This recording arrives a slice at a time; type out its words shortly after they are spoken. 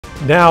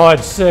Now at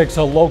 6,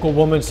 a local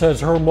woman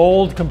says her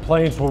mold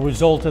complaints will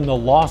result in the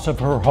loss of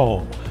her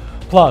home.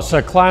 Plus,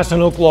 a class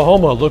in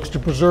Oklahoma looks to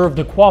preserve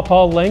the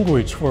Quapaw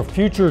language for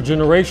future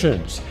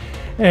generations.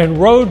 And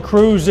road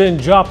crews in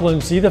Joplin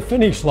see the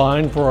finish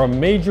line for a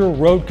major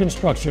road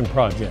construction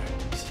project.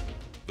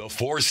 The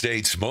 4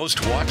 states'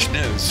 most watched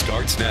news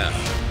starts now.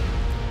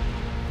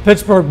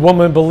 Pittsburgh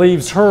woman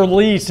believes her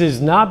lease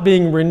is not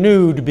being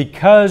renewed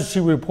because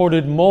she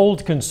reported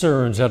mold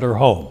concerns at her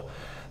home.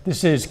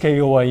 This is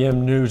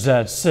KOAM News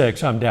at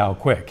 6. I'm Dow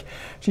Quick.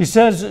 She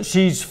says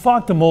she's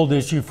fought the mold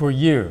issue for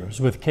years,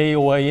 with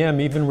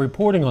KOAM even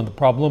reporting on the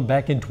problem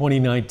back in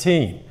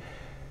 2019.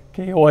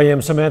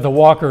 KOAM Samantha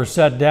Walker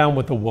sat down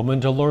with the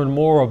woman to learn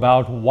more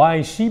about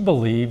why she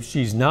believes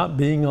she's not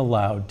being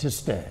allowed to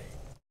stay.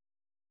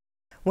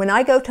 When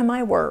I go to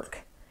my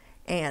work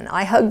and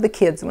I hug the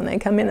kids when they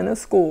come in the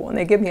school and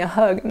they give me a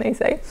hug and they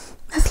say,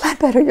 "Miss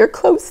Ledbetter, your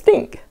clothes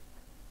stink,"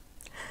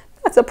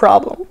 that's a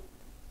problem.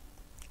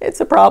 It's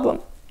a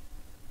problem.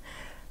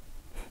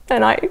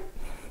 And I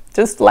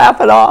just laugh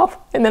it off,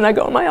 and then I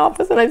go in my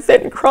office and I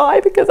sit and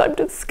cry because I'm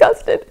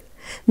disgusted.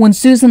 When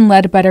Susan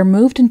Ledbetter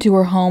moved into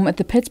her home at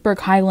the Pittsburgh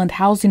Highland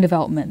Housing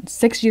Development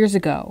 6 years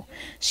ago,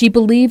 she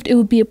believed it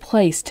would be a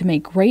place to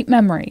make great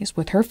memories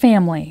with her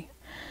family.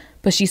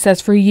 But she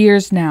says for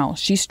years now,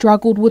 she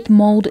struggled with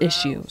mold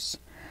issues.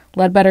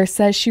 Ledbetter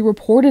says she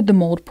reported the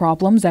mold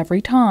problems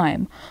every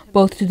time,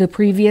 both to the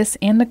previous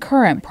and the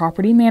current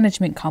property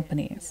management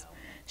companies.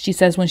 She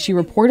says when she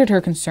reported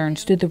her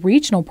concerns to the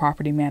regional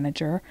property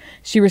manager,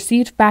 she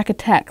received back a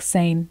text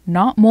saying,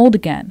 "Not mold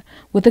again,"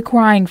 with a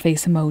crying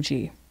face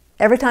emoji.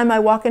 Every time I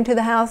walk into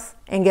the house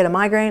and get a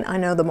migraine, I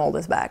know the mold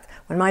is back.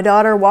 When my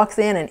daughter walks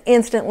in and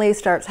instantly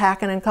starts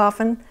hacking and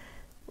coughing,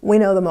 we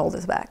know the mold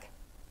is back.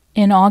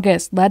 In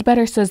August,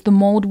 Ledbetter says the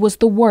mold was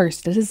the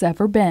worst it has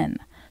ever been.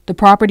 The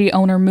property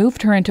owner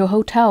moved her into a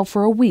hotel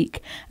for a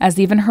week, as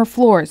even her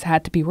floors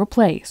had to be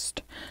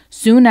replaced.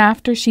 Soon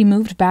after she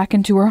moved back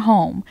into her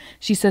home,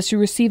 she says she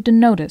received a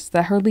notice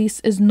that her lease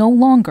is no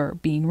longer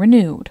being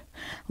renewed.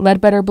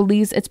 Ledbetter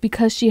believes it's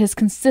because she has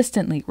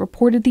consistently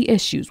reported the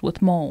issues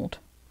with mold.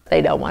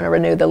 They don't want to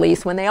renew the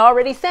lease when they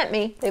already sent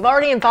me. They've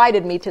already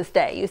invited me to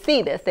stay. You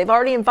see this? They've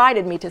already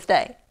invited me to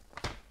stay.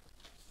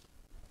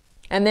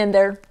 And then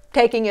they're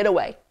taking it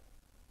away.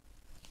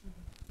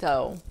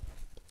 So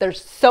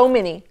there's so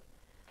many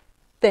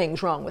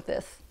things wrong with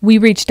this. We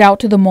reached out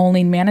to the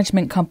molding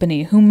management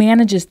company who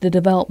manages the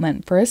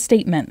development for a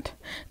statement.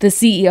 The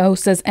CEO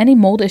says any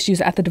mold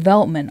issues at the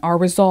development are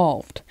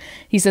resolved.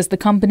 He says the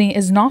company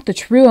is not the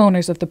true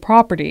owners of the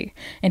property,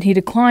 and he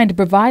declined to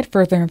provide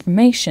further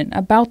information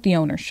about the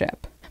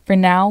ownership. For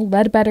now,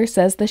 Ledbetter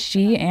says that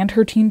she and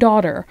her teen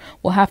daughter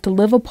will have to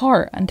live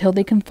apart until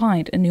they can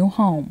find a new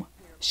home.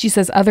 She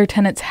says other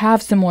tenants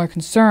have similar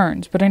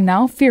concerns, but are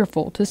now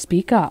fearful to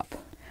speak up.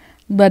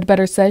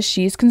 Ledbetter says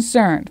she's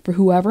concerned for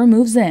whoever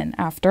moves in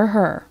after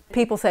her.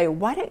 People say,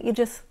 "Why don't you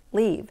just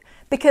leave?"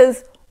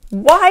 Because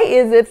why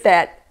is it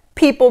that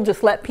people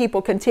just let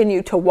people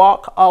continue to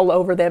walk all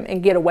over them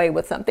and get away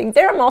with something?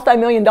 They're a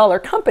multi-million-dollar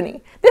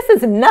company. This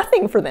is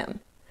nothing for them.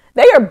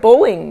 They are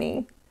bullying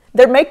me.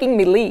 They're making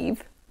me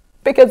leave.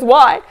 Because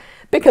why?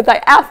 Because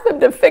I asked them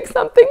to fix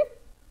something.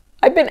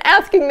 I've been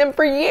asking them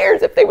for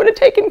years. If they would have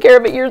taken care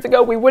of it years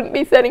ago, we wouldn't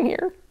be sitting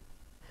here.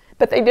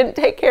 But they didn't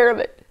take care of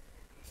it.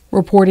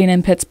 Reporting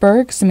in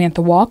Pittsburgh,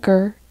 Samantha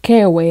Walker,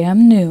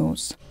 KOAM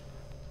News.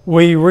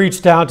 We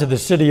reached out to the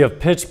city of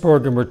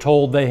Pittsburgh and were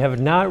told they have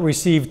not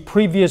received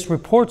previous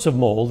reports of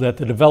mold at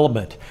the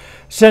development.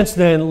 Since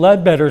then,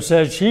 Ledbetter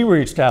says she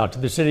reached out to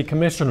the city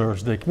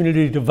commissioners, the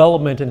community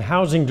development and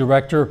housing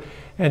director,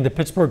 and the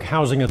Pittsburgh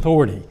Housing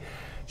Authority.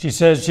 She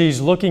says she's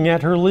looking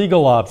at her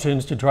legal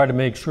options to try to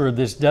make sure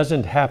this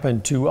doesn't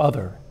happen to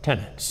other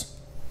tenants.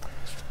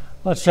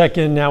 Let's check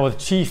in now with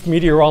Chief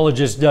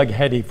Meteorologist Doug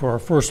Heddy for our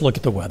first look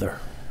at the weather.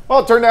 Well,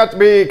 it turned out to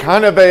be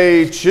kind of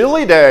a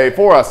chilly day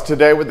for us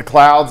today with the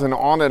clouds and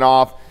on and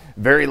off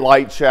very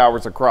light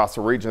showers across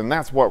the region.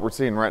 That's what we're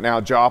seeing right now.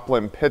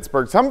 Joplin,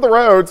 Pittsburgh, some of the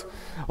roads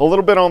a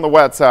little bit on the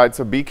wet side,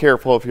 so be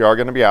careful if you are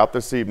going to be out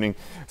this evening.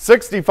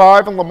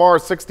 65 in Lamar,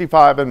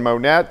 65 in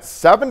Monette,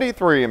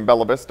 73 in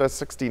Bella Vista,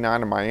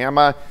 69 in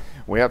Miami.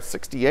 We have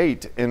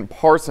 68 in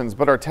Parsons,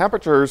 but our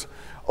temperatures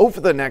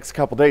over the next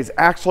couple days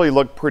actually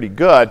look pretty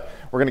good.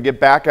 We're going to get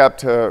back up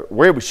to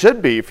where we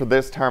should be for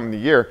this time of the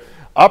year.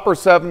 Upper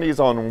 70s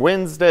on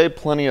Wednesday,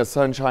 plenty of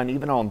sunshine.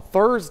 Even on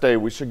Thursday,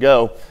 we should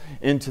go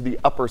into the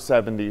upper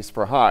 70s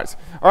for highs.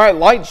 All right,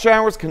 light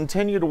showers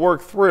continue to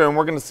work through, and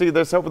we're going to see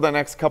this over the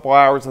next couple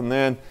hours, and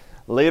then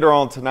later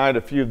on tonight,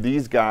 a few of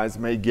these guys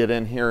may get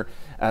in here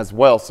as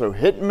well. So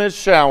hit and miss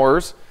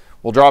showers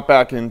will drop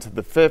back into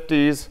the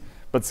 50s,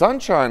 but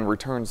sunshine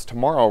returns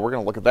tomorrow. We're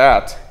going to look at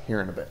that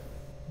here in a bit.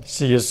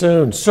 See you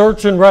soon.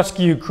 Search and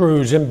rescue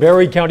crews in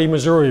Berry County,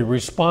 Missouri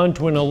respond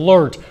to an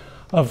alert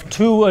of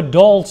 2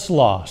 adults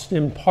lost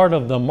in part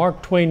of the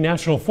Mark Twain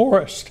National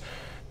Forest.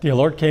 The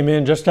alert came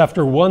in just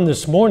after 1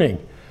 this morning.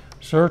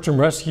 Search and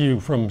rescue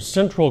from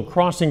Central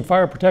Crossing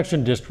Fire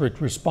Protection District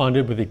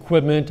responded with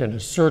equipment and a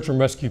search and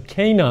rescue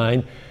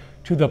canine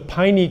to the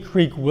Piney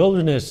Creek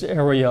Wilderness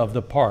area of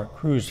the park.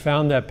 Crews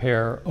found that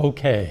pair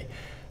okay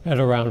at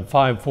around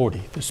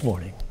 5:40 this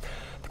morning.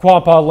 The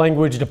Quapaw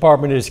Language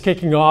Department is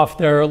kicking off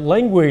their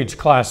language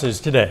classes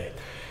today.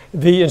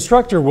 The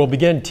instructor will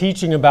begin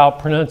teaching about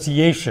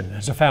pronunciation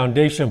as a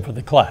foundation for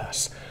the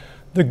class.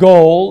 The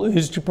goal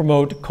is to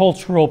promote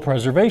cultural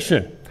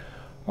preservation.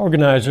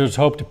 Organizers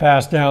hope to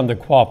pass down the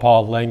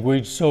Quapaw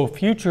language so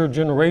future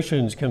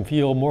generations can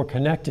feel more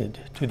connected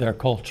to their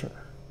culture.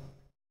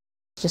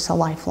 It's just a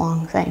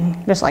lifelong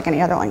thing, just like any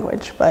other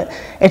language, but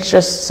it's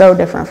just so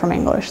different from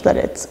English that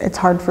it's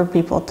hard for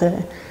people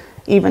to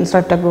even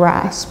start to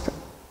grasp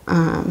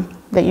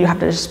that you have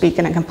to just speak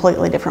in a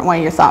completely different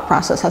way. Your thought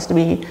process has to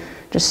be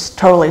just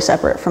totally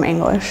separate from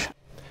English.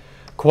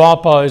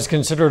 Quapaw is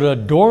considered a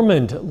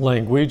dormant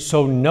language,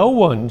 so no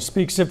one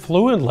speaks it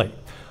fluently.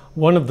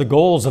 One of the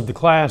goals of the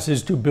class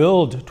is to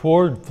build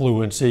toward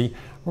fluency.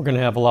 We're going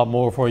to have a lot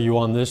more for you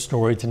on this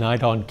story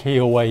tonight on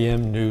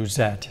KOAM News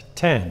at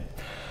 10.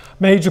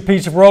 Major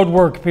piece of road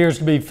work appears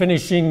to be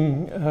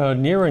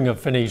nearing a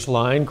finish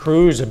line.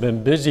 Crews have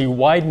been busy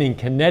widening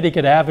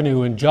Connecticut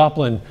Avenue in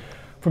Joplin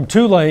from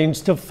 2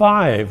 lanes to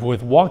 5,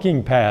 with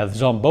walking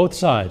paths on both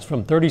sides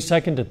from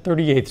 32nd to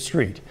 38th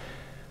Street.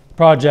 The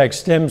project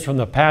stems from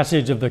the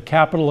passage of the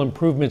capital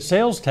improvement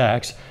sales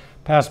tax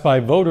passed by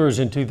voters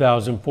in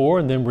 2004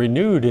 and then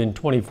renewed in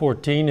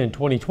 2014 and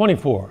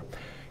 2024.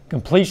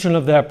 Completion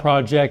of that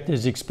project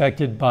is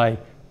expected by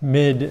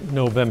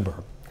mid-November.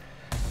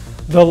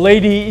 The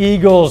Lady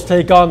Eagles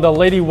take on the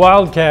Lady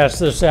Wildcats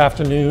this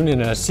afternoon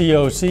in a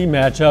COC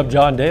matchup.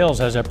 John Dales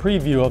has a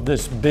preview of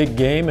this big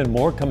game and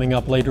more coming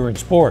up later in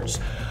sports.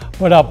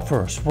 But up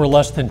first, we're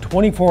less than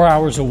 24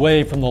 hours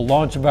away from the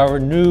launch of our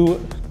new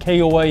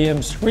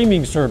KOAM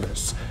streaming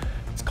service.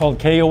 It's called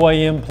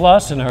KOAM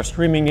Plus, and our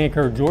streaming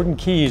anchor Jordan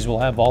Keys will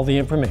have all the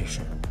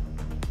information.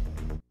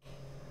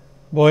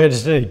 Boy,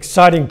 it's an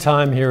exciting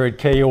time here at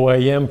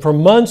KOAM. For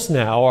months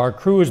now, our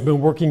crew has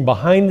been working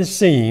behind the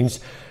scenes,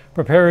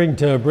 preparing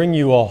to bring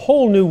you a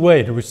whole new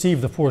way to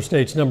receive the 4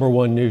 states'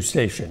 #1 news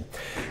station.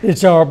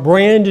 It's our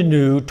brand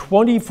new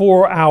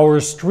 24-hour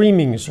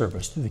streaming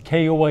service through the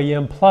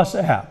KOAM Plus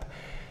app.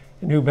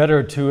 And who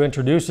better to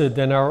introduce it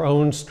than our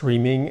own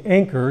streaming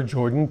anchor,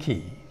 Jordan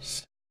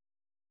Keys.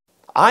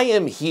 I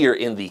am here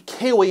in the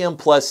KOAM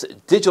Plus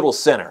Digital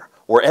Center,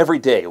 where every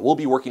day we'll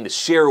be working to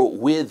share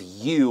with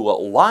you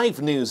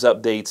live news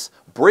updates,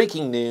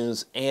 breaking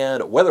news,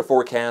 and weather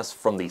forecasts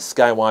from the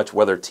Skywatch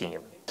weather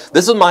team.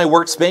 This is my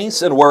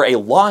workspace and where a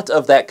lot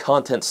of that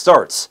content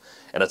starts,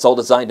 and it's all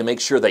designed to make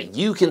sure that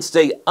you can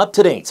stay up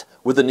to date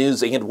with the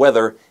news and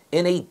weather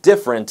in a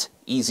different,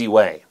 easy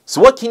way.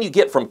 So what can you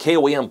get from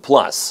KOAM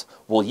Plus?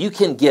 Well, you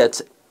can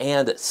get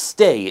and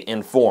stay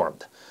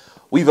informed.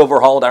 We've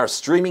overhauled our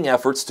streaming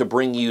efforts to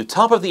bring you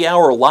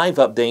top-of-the-hour live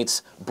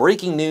updates,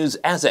 breaking news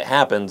as it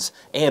happens,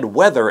 and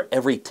weather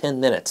every 10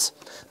 minutes.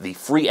 The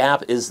free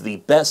app is the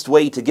best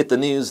way to get the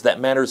news that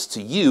matters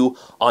to you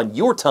on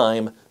your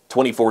time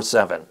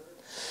 24/7.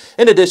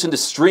 In addition to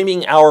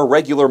streaming our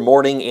regular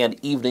morning and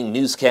evening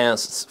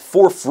newscasts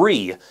for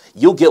free,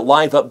 you'll get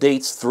live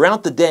updates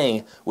throughout the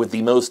day with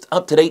the most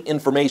up-to-date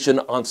information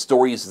on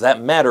stories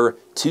that matter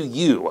to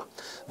you.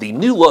 The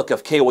new look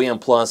of KOAM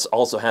Plus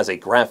also has a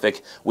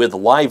graphic with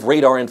live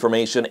radar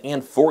information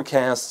and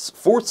forecasts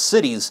for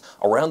cities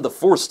around the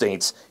 4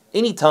 states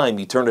anytime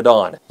you turn it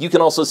on. You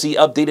can also see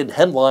updated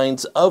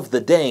headlines of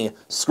the day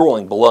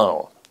scrolling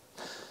below.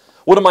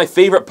 One of my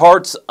favorite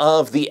parts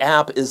of the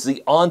app is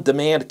the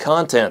on-demand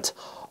content.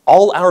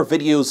 All our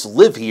videos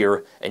live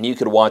here, and you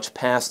can watch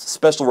past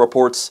special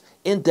reports,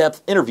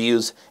 in-depth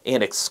interviews,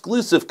 and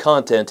exclusive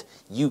content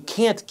you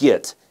can't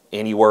get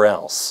anywhere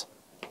else.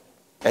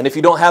 And if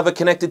you don't have a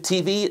connected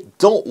TV,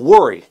 don't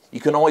worry.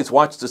 You can always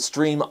watch the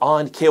stream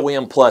on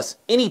KOAM Plus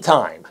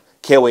anytime.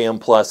 KOAM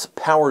Plus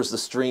powers the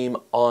stream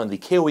on the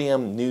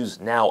KOAM News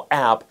Now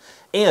app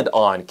and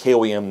on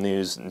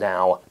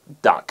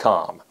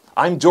KOAMNewsNow.com.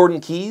 I'm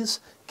Jordan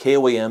Keys,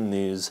 KOAM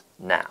News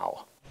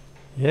Now.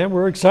 Yeah,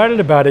 we're excited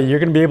about it. You're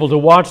going to be able to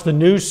watch the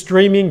new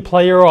streaming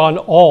player on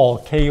all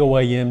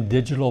KOAM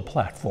digital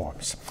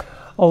platforms.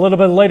 A little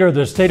bit later,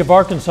 the state of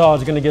Arkansas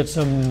is going to get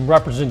some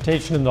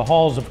representation in the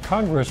halls of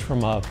Congress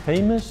from a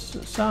famous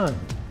son.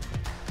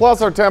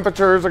 Plus, our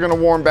temperatures are going to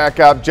warm back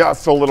up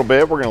just a little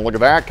bit. We're going to look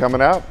at that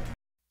coming up.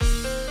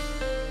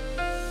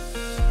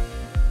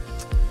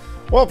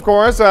 Well, of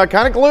course,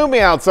 kind of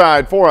gloomy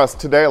outside for us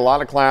today. A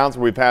lot of clouds.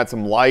 We've had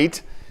some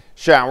light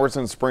showers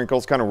and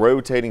sprinkles kind of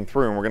rotating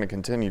through, and we're going to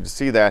continue to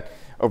see that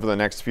over the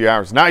next few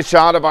hours. Nice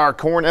shot of our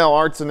Cornell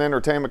Arts and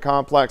Entertainment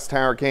Complex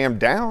tower cam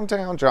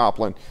downtown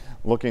Joplin,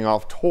 looking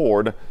off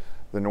toward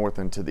the north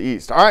and to the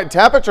east. All right,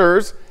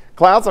 temperatures.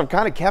 Clouds have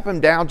kind of kept them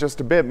down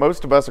just a bit.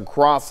 Most of us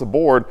across the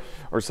board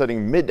are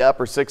setting mid to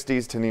upper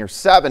 60s to near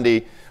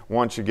 70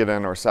 once you get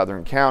in our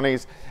southern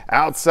counties.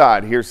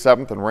 Outside, here's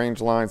 7th and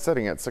Rangeline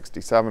sitting at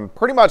 67.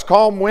 Pretty much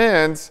calm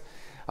winds.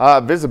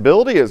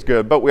 Visibility is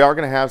good, but we are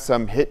going to have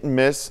some hit and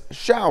miss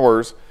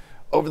showers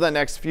over the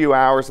next few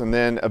hours, and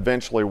then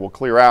eventually we'll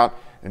clear out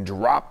and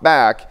drop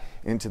back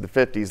into the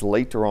 50s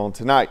later on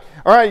tonight.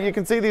 All right, you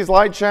can see these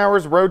light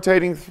showers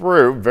rotating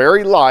through,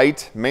 very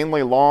light,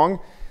 mainly along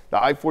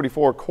the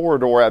I-44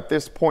 corridor at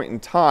this point in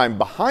time.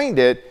 Behind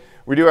it,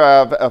 we do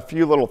have a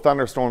few little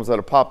thunderstorms that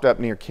have popped up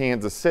near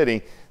Kansas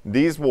City.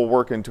 These will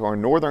work into our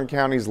northern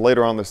counties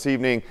later on this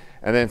evening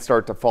and then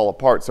start to fall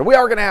apart. So we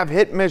are going to have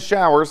hit and miss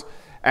showers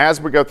as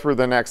we go through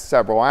the next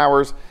several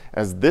hours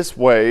as this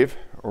wave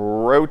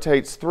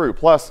rotates through.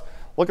 Plus,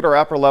 look at our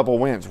upper level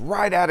winds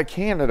right out of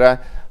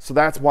Canada. So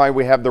that's why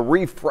we have the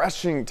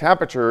refreshing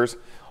temperatures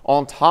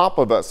on top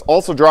of us.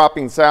 Also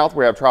dropping south,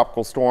 we have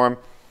tropical storm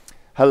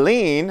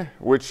Helene,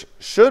 which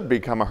should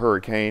become a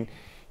hurricane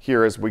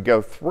here as we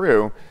go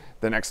through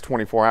the next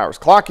 24 hours.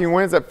 Clocking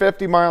winds at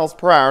 50 miles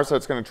per hour, so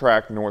it's going to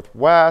track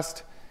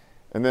northwest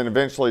and then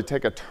eventually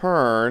take a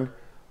turn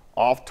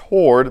off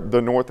toward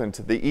the north and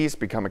to the east,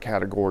 become a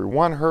Category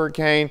 1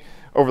 hurricane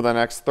over the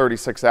next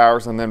 36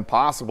 hours, and then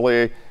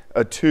possibly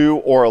a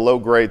 2 or a low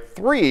grade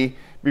 3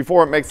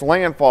 before it makes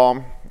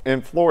landfall in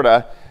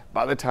Florida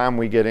by the time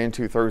we get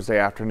into Thursday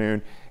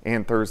afternoon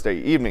and Thursday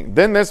evening.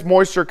 Then this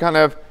moisture kind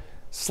of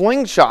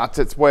slingshots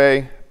its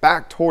way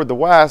back toward the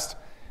west,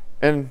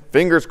 and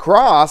fingers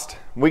crossed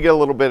we get a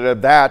little bit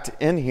of that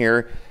in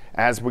here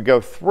as we go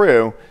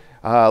through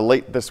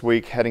late this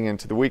week heading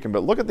into the weekend.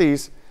 But look at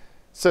these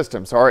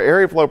systems. Our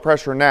area of low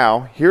pressure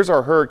now, here's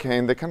our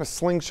hurricane. They kind of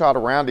slingshot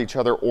around each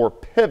other or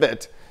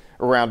pivot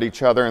around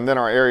each other, and then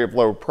our area of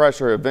low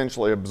pressure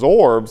eventually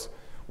absorbs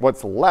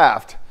what's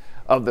left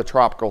of the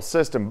tropical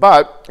system.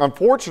 But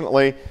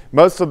unfortunately,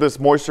 most of this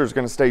moisture is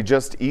going to stay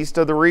just east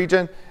of the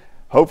region.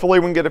 Hopefully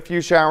we can get a few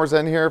showers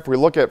in here. If we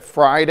look at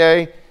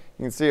Friday,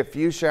 you can see a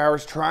few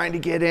showers trying to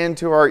get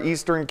into our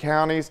eastern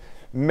counties,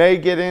 may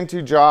get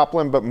into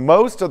Joplin, but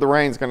most of the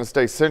rain is going to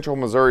stay central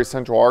Missouri,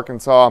 central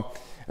Arkansas,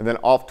 and then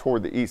off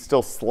toward the east.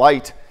 Still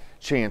slight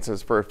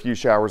chances for a few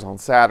showers on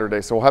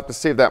Saturday. So we'll have to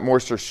see if that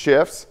moisture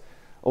shifts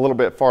a little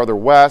bit farther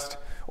west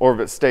or if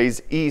it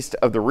stays east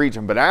of the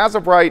region. But as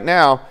of right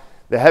now,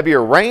 the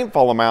heavier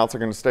rainfall amounts are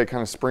going to stay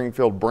kind of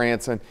Springfield,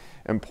 Branson,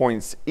 and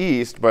points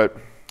east, but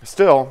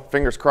still,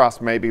 fingers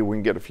crossed, maybe we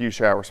can get a few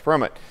showers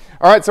from it.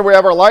 All right, so we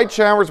have our light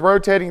showers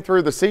rotating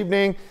through this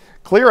evening.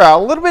 Clear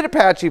out, a little bit of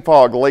patchy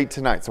fog late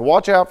tonight, so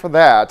watch out for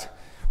that.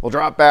 We'll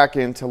drop back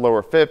into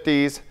lower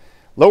 50s,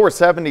 lower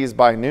 70s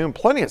by noon.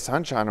 Plenty of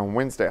sunshine on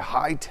Wednesday.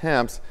 High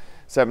temps,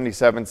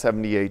 77,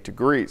 78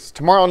 degrees.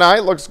 Tomorrow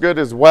night looks good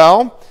as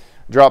well.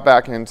 Drop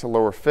back into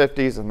lower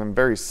 50s and then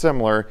very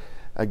similar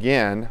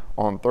again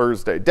on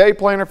Thursday. Day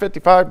planner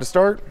 55 to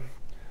start,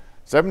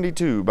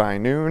 72 by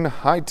noon.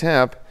 High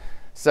temp,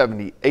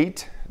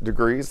 78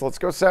 degrees. Let's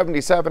go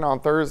 77 on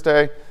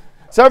Thursday,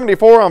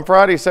 74 on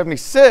Friday,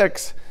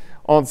 76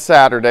 on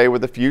Saturday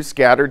with a few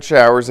scattered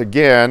showers.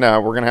 Again,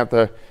 we're going to have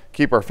to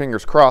keep our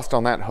fingers crossed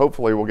on that.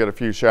 Hopefully we'll get a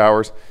few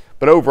showers,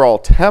 but overall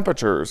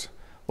temperatures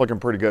looking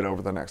pretty good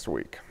over the next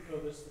week.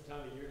 This is the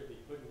time of year to be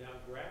putting down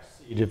grass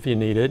seed if you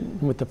need it.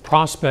 With the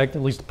prospect,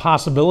 at least the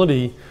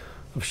possibility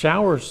of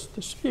showers,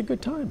 this should be a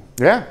good time.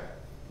 Yeah,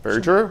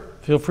 very true.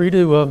 Feel free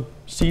to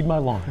seed my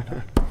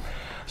lawn.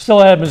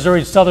 Still ahead,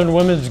 Missouri Southern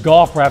Women's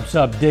Golf wraps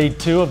up day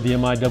 2 of the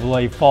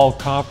MIAA Fall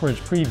Conference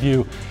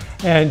Preview.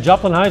 And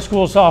Joplin High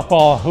School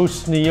softball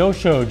hosts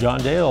Neosho.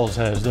 John Dales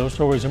has those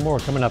stories and more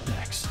coming up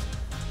next.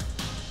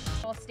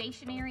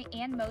 Stationery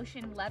and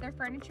motion leather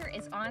furniture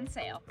is on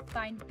sale.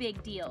 Find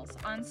big deals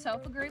on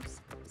sofa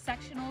groups,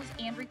 sectionals,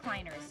 and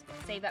recliners.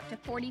 Save up to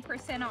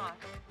 40% off.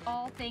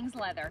 All things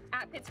leather.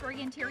 At Pittsburgh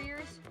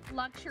Interiors,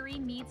 luxury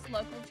meets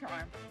local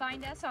charm.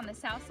 Find us on the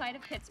south side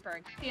of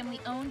Pittsburgh. Family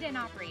owned and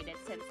operated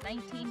since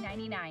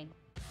 1999.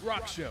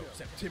 Rock Show,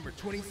 September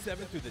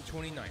 27th through the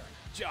 29th.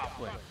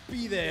 Joplin,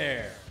 be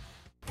there.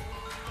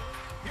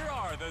 Here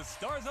are the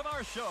stars of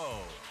our show.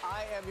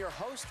 I am your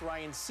host,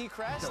 Ryan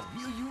Seacrest. The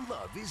Wheel You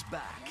Love is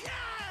back.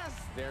 Yes!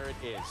 There it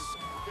is.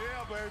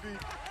 Yeah, baby.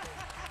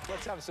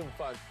 Let's have some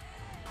fun.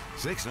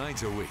 6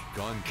 nights a week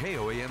on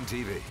KOAM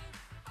TV.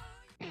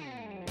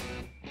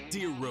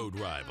 Dear road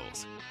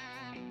rivals,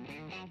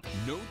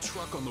 no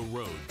truck on the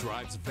road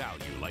drives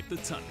value like the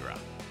Tundra.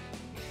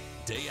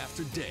 Day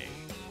after day,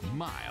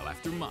 mile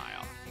after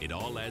mile, it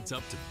all adds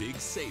up to big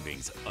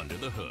savings under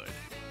the hood.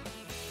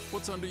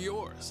 What's under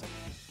yours?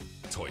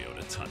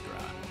 Toyota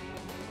Tundra.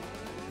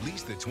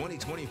 Lease the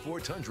 2024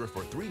 Tundra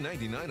for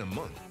 $399 a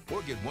month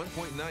or get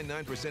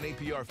 1.99%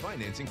 APR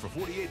financing for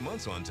 48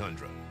 months on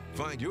Tundra.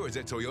 Find yours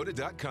at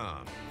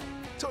Toyota.com.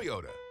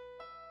 Toyota.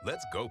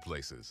 Let's go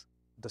places.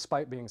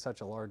 Despite being such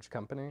a large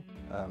company,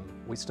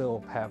 we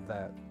still have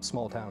that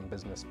small town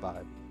business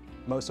vibe.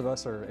 Most of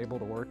us are able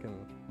to work in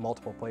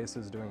multiple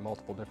places doing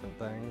multiple different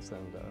things,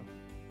 and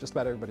just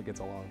about everybody gets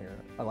along here.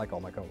 I like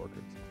all my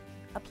coworkers.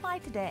 Apply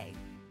today.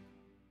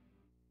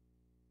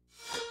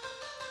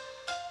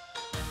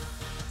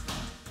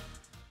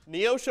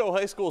 Neosho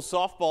High School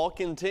softball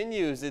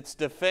continues its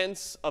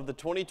defense of the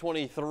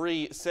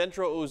 2023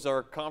 Central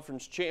Ozark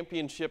Conference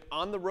Championship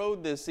on the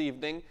road this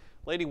evening.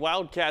 Lady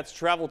Wildcats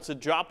travel to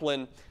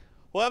Joplin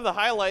We'll have the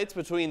highlights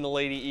between the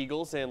Lady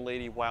Eagles and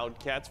Lady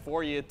Wildcats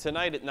for you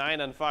tonight at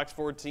 9 on Fox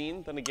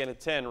 14, then again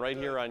at 10 right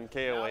here on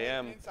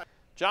KOAM.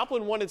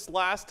 Joplin won its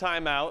last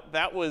time out.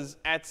 That was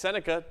at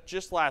Seneca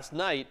just last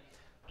night.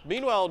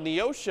 Meanwhile,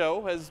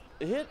 Neosho has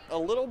hit a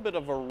little bit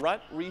of a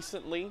rut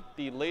recently.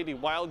 The Lady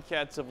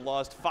Wildcats have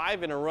lost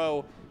 5 in a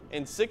row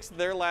and 6 of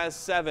their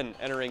last 7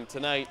 entering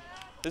tonight.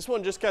 This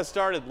one just got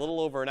started a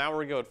little over an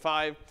hour ago at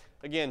 5.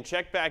 Again,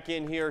 check back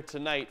in here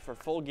tonight for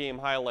full game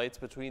highlights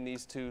between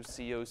these two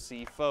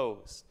COC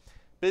foes.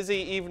 Busy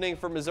evening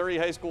for Missouri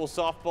High School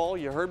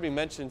softball. You heard me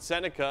mention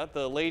Seneca.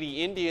 The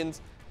Lady Indians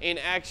in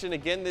action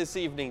again this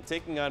evening,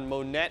 taking on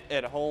Monette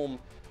at home.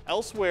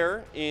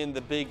 Elsewhere in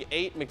the Big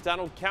 8,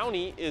 McDonald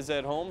County is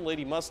at home.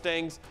 Lady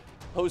Mustangs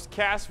host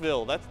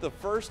Cassville. That's the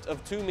first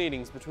of 2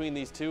 meetings between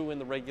these two in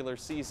the regular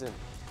season.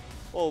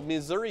 Well,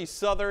 Missouri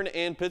Southern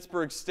and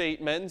Pittsburgh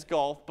State men's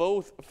golf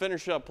both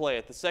finish up play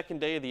at the second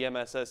day of the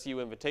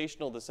MSSU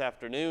Invitational this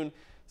afternoon.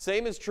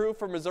 Same is true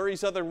for Missouri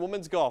Southern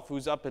women's golf,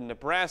 who's up in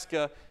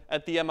Nebraska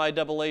at the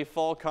MIAA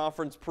Fall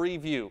Conference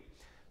Preview.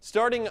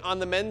 Starting on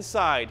the men's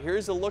side,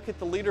 here's a look at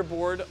the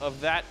leaderboard of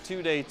that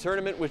 2-day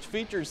tournament, which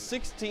features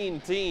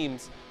 16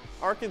 teams.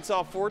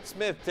 Arkansas Fort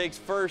Smith takes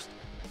first,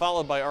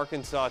 followed by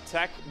Arkansas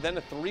Tech, then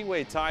a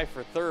 3-way tie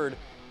for third.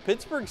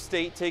 Pittsburgh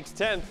State takes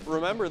 10th.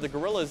 Remember, the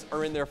Gorillas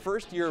are in their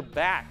first year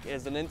back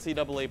as an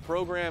NCAA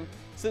program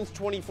since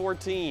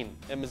 2014,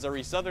 and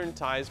Missouri Southern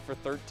ties for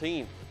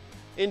 13th.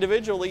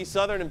 Individually,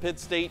 Southern and Pitt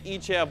State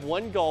each have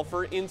 1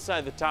 golfer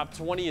inside the top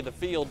 20 of the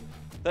field.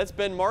 That's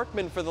Ben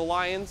Markman for the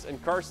Lions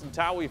and Carson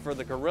Towie for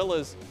the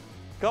Gorillas.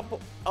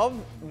 Couple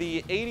of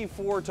the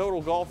 84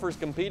 total golfers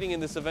competing in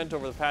this event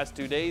over the past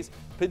 2 days,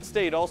 Pitt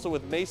State also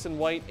with Mason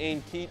White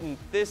and Keaton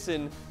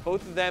Thyssen,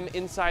 both of them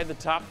inside the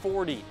top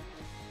 40.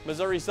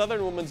 Missouri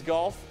Southern women's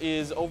golf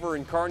is over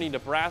in Kearney,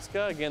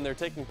 Nebraska. Again, they're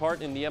taking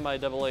part in the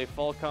MIAA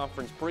Fall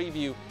Conference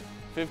Preview.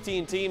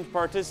 15 teams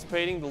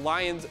participating. The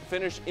Lions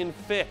finish in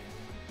 5th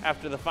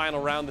after the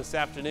final round this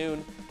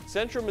afternoon.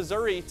 Central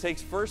Missouri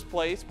takes first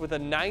place with a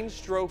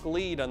 9-stroke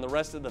lead on the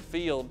rest of the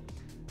field.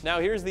 Now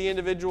here's the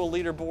individual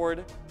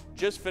leaderboard.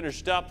 Just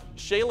finished up.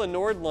 Shayla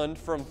Nordlund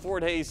from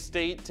Fort Hays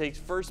State takes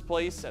first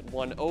place at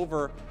 1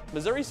 over.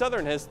 Missouri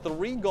Southern has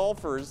 3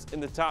 golfers in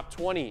the top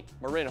 20.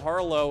 Marin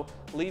Harlow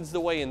leads the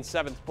way in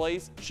 7th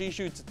place. She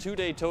shoots a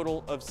 2-day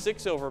total of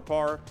 6 over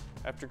par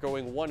after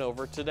going 1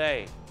 over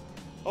today.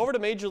 Over to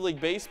Major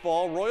League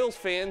Baseball, Royals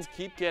fans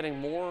keep getting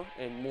more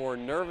and more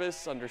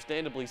nervous,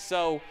 understandably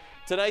so.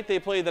 Tonight they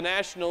play the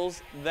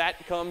Nationals.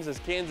 That comes as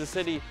Kansas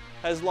City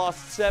has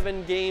lost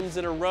 7 games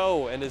in a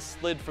row and has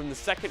slid from the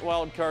 2nd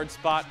wild card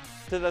spot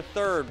to the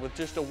 3rd with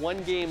just a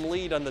 1-game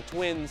lead on the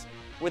Twins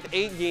with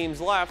 8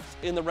 games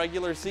left in the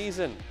regular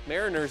season.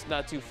 Mariners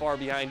not too far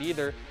behind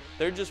either.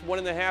 They're just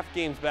 1.5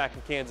 games back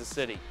of Kansas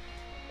City.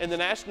 In the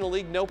National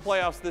League, no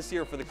playoffs this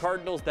year for the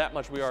Cardinals. That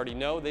much we already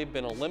know. They've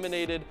been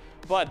eliminated,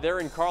 but they're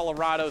in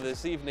Colorado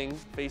this evening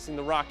facing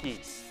the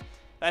Rockies.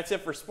 That's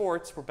it for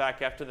sports. We're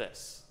back after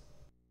this.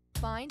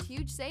 Find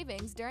huge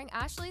savings during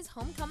Ashley's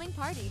homecoming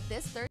party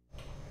this Thursday.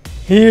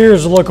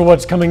 Here's a look at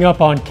what's coming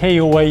up on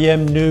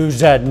KOAM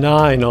News at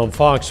 9 on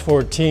Fox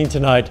 14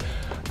 tonight.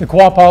 The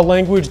Quapaw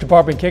Language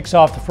Department kicks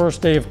off the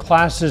first day of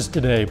classes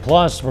today.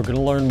 Plus, we're going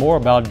to learn more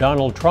about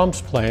Donald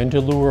Trump's plan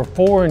to lure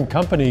foreign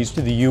companies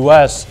to the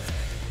U.S.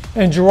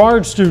 And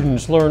Girard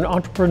students learn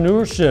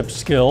entrepreneurship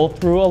skill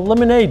through a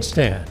lemonade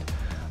stand.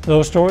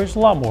 Those stories, a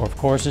lot more, of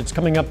course. It's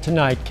coming up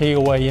tonight,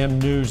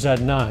 KOAM News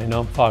at 9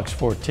 on Fox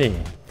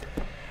 14.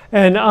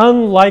 An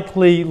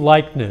unlikely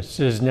likeness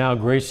is now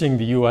gracing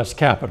the U.S.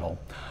 Capitol.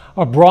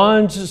 A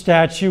bronze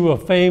statue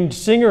of famed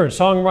singer and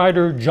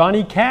songwriter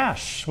Johnny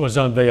Cash was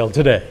unveiled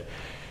today.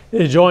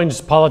 It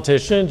joins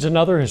politicians and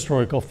other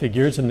historical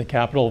figures in the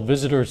Capitol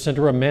Visitor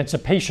Center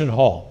Emancipation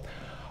Hall.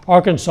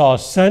 Arkansas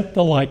sent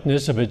the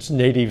likeness of its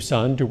native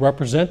son to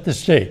represent the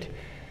state.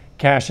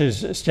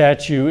 Cash's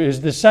statue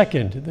is the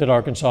second that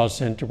Arkansas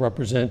sent to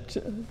represent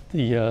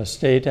the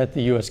state at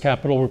the U.S.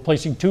 Capitol,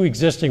 replacing 2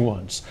 existing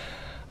ones.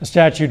 A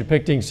statue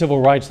depicting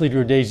civil rights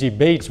leader Daisy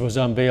Bates was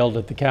unveiled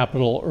at the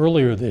Capitol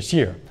earlier this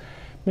year.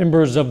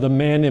 Members of the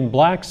Man in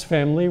Black's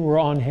family were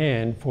on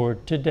hand for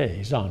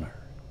today's honor.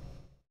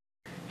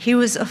 He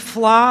was a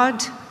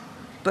flawed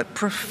but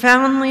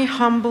profoundly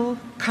humble,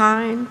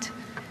 kind,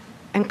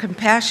 and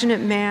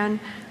compassionate man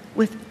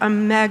with a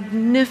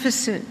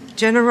magnificent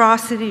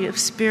generosity of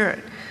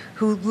spirit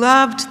who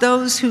loved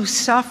those who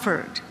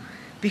suffered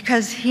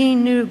because he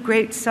knew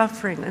great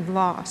suffering and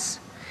loss.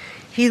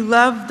 He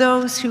loved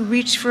those who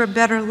reached for a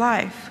better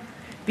life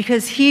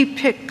because he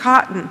picked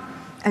cotton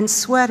and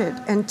sweated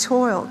and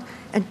toiled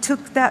and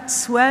took that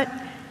sweat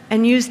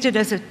and used it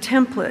as a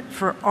template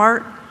for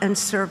art and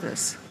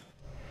service.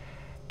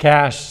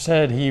 Cash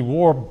said he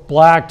wore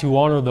black to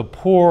honor the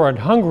poor and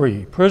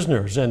hungry,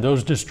 prisoners, and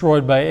those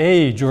destroyed by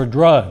age or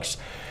drugs.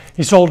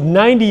 He sold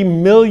 90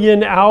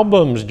 million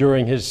albums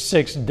during his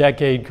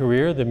 6-decade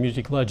career. The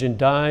music legend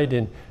died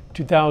in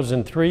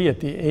 2003 at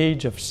the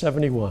age of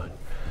 71.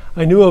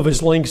 I knew of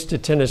his links to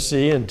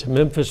Tennessee and to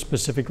Memphis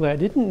specifically. I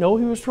didn't know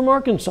he was from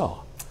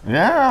Arkansas.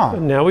 Yeah.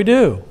 And now we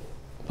do.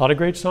 A lot of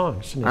great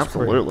songs.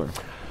 Absolutely.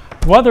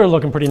 Weather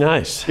looking pretty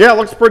nice. Yeah, it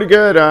looks pretty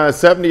good.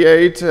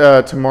 78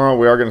 tomorrow.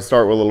 We are going to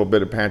start with a little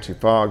bit of patchy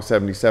fog.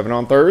 77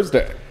 on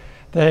Thursday.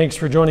 Thanks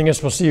for joining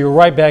us. We'll see you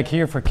right back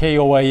here for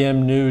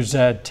KOAM News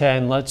at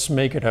 10. Let's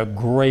make it a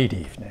great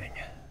evening.